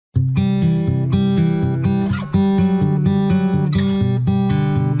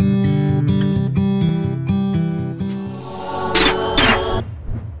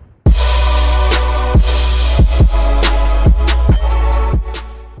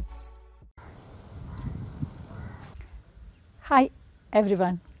Hi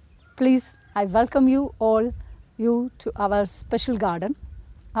everyone, please I welcome you all to our special garden.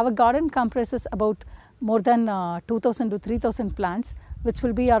 Our garden comprises about more than 2000 to 3000 plants, which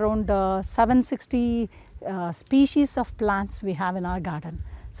will be around 760 species of plants we have in our garden.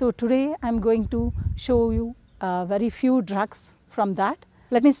 So today I am going to show you very few drugs from that.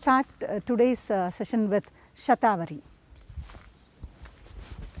 Let me start today's session with Shatavari.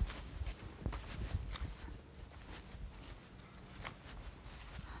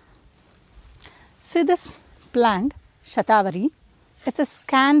 See this plant, Shatavari, it is a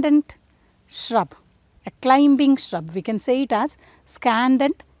scandent shrub, a climbing shrub. We can say it as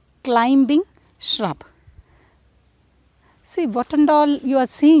scandent climbing shrub. See what and all you are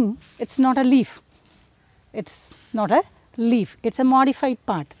seeing, it is not a leaf, it is not a leaf, it is a modified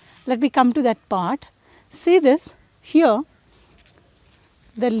part. Let me come to that part. See this, here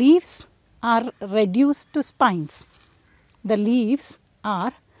the leaves are reduced to spines. The leaves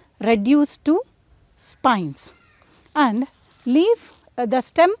are reduced to spines, and the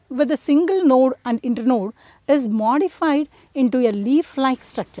stem with a single node and internode is modified into a leaf-like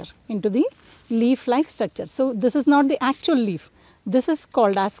structure, So this is not the actual leaf. This is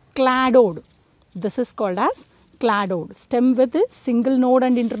called as cladode. Stem with a single node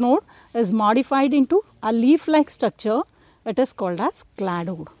and internode is modified into a leaf-like structure. It is called as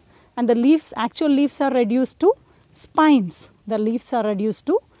cladode, and the actual leaves are reduced to spines.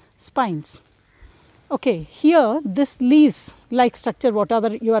 Okay, here this leaves like structure,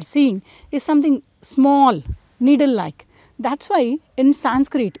 whatever you are seeing, is something small, needle like. That is why in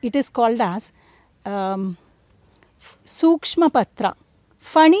Sanskrit it is called as Sukshma Patra,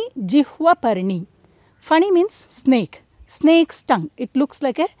 Fani Jihva Parni. Fani means snake, snake's tongue. It looks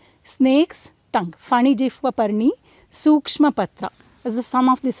like a snake's tongue. Fani Jihva Parni, Sukshma Patra is the sum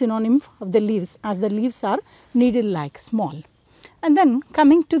of the synonym of the leaves, as the leaves are needle like, small. And then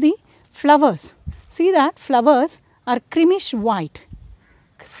coming to the flowers. See that flowers are creamish white,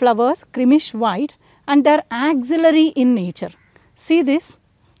 and they are axillary in nature. See this,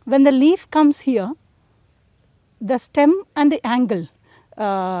 when the leaf comes here, the stem and the angle,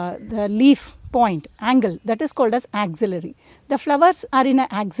 the leaf point angle, that is called as axillary. The flowers are in an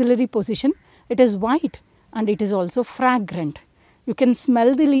axillary position. It is white and it is also fragrant. You can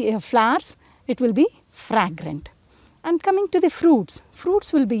smell the flowers, it will be fragrant. And coming to the fruits,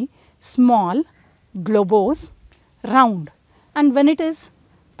 fruits will be small, globose, round, and when it is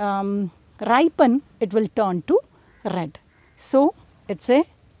ripen, it will turn to red. So it is a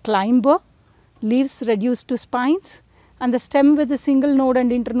climber, leaves reduced to spines, and the stem with a single node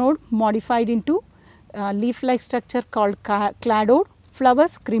and internode modified into leaf-like structure called cladode,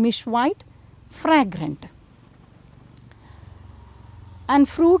 flowers creamish white, fragrant, and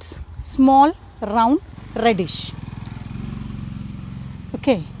fruits small, round, reddish.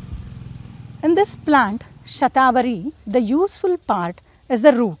 Okay. In this plant, Shatavari, the useful part is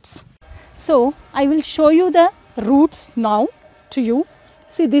the roots. So I will show you the roots now to you.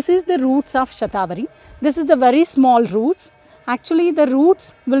 See, this is the roots of Shatavari. This is the very small roots. Actually, the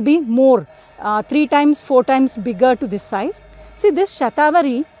roots will be more, 3 times, 4 times bigger to this size. See, this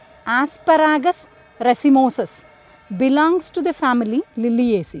Shatavari, Asparagus racemosus, belongs to the family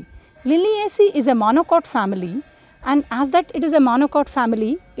Liliaceae. Liliaceae is a monocot family. And as that it is a monocot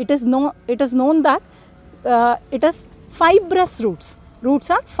family, it is known that it has fibrous roots. Roots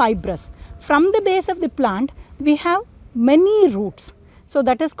are fibrous. From the base of the plant, we have many roots. So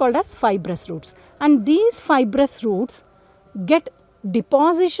that is called as fibrous roots. And these fibrous roots get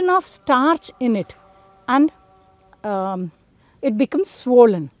deposition of starch in it, and it becomes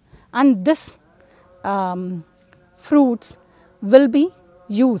swollen. And this fruits will be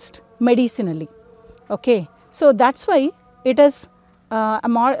used medicinally. Okay. So that is why it is a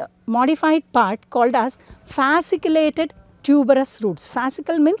modified part called as fasciculated tuberous roots.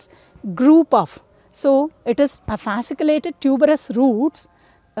 Fascicle means group of. So it is a fasciculated tuberous roots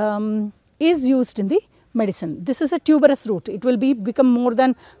is used in the medicine. This is a tuberous root. It will become more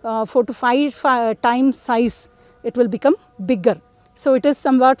than 4 to 5 times size. It will become bigger. So it is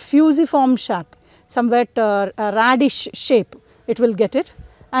somewhat fusiform shape, somewhat a radish shape. It will get it,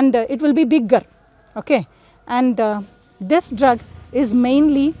 and it will be bigger. Okay. And this drug is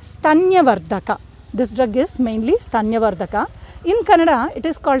mainly Stanyavardhaka. In Kannada, it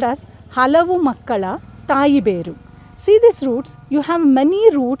is called as Halavu Makkala Tayi Beru. See these roots, you have many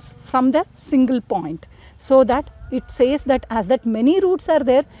roots from the single point. So that it says that as that many roots are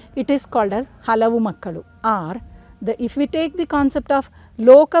there, it is called as Halavu Makkalu. Or if we take the concept of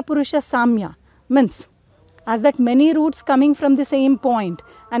Loka Purusha Samya, means as that many roots coming from the same point,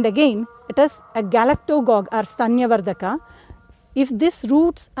 and again it is a galactagogue or Stanyavardhaka. if these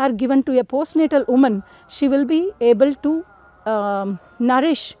roots are given to a postnatal woman, she will be able to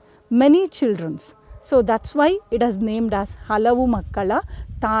nourish many children. So that's why it is named as Halavu Makkala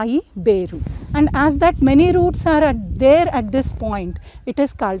Thai Beru. And as that many roots are there at this point, it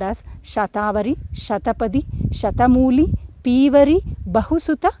is called as Shatavari, Shatapadi, Shatamuli, Pivari,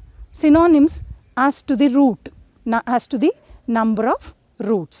 Bahusuta, synonyms as to the root, as to the number of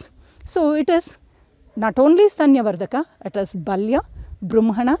roots. So it is not only Stanyavardhaka, it is Balya,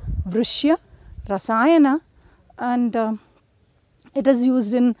 Brumhana, Vrishya, Rasayana, and it is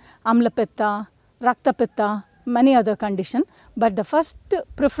used in Amlapitta, Raktapitta, many other conditions. But the first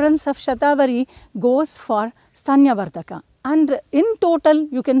preference of Shatavari goes for Stanyavardhaka. And in total,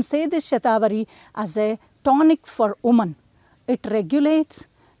 you can say this Shatavari as a tonic for woman. It regulates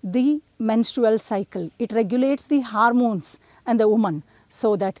the menstrual cycle. It regulates the hormones and the woman,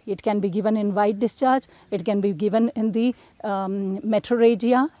 so that it can be given in white discharge, it can be given in the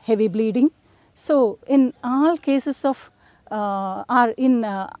metrorrhagia, heavy bleeding. So in all cases of or in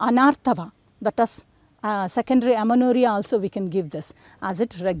anarthava, that is secondary amenorrhea, also we can give this, as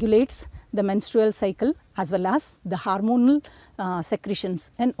it regulates the menstrual cycle as well as the hormonal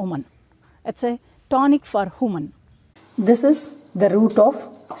secretions in woman. It's a tonic for woman. This is the root of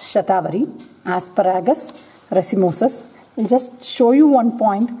Shatavari, Asparagus racemosus. I'll just show you one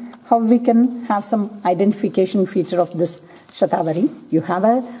point how we can have some identification feature of this Shatavari. You have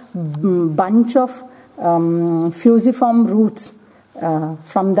a bunch of fusiform roots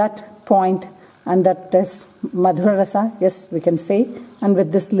from that point, and that is Madhura Rasa, yes, we can say, and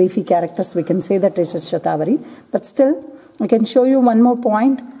with this leafy characters we can say that it is Shatavari. But still, I can show you one more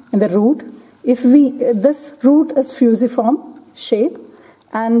point in the root. If this root is fusiform shape,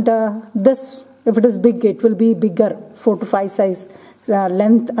 and this, if it is big, it will be bigger, 4 to 5 size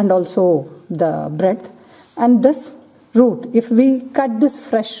length and also the breadth. And this root, if we cut this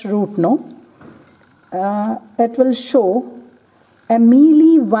fresh root, it will show a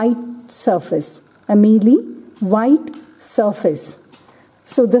mealy white surface, a mealy white surface.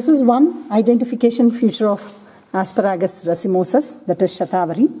 So this is one identification feature of Asparagus racemosus, that is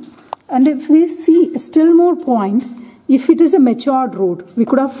Shatavari. And if we see still more point, if it is a matured root, we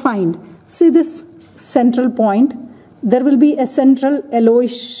could have find, see this central point, there will be a central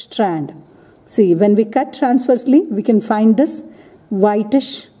yellowish strand. See, when we cut transversely, we can find this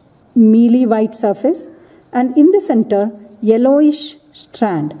whitish, mealy white surface, and in the center, yellowish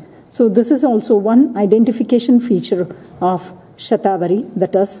strand. So this is also one identification feature of Shatavari,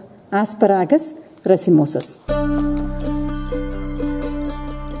 that is Asparagus racemosus.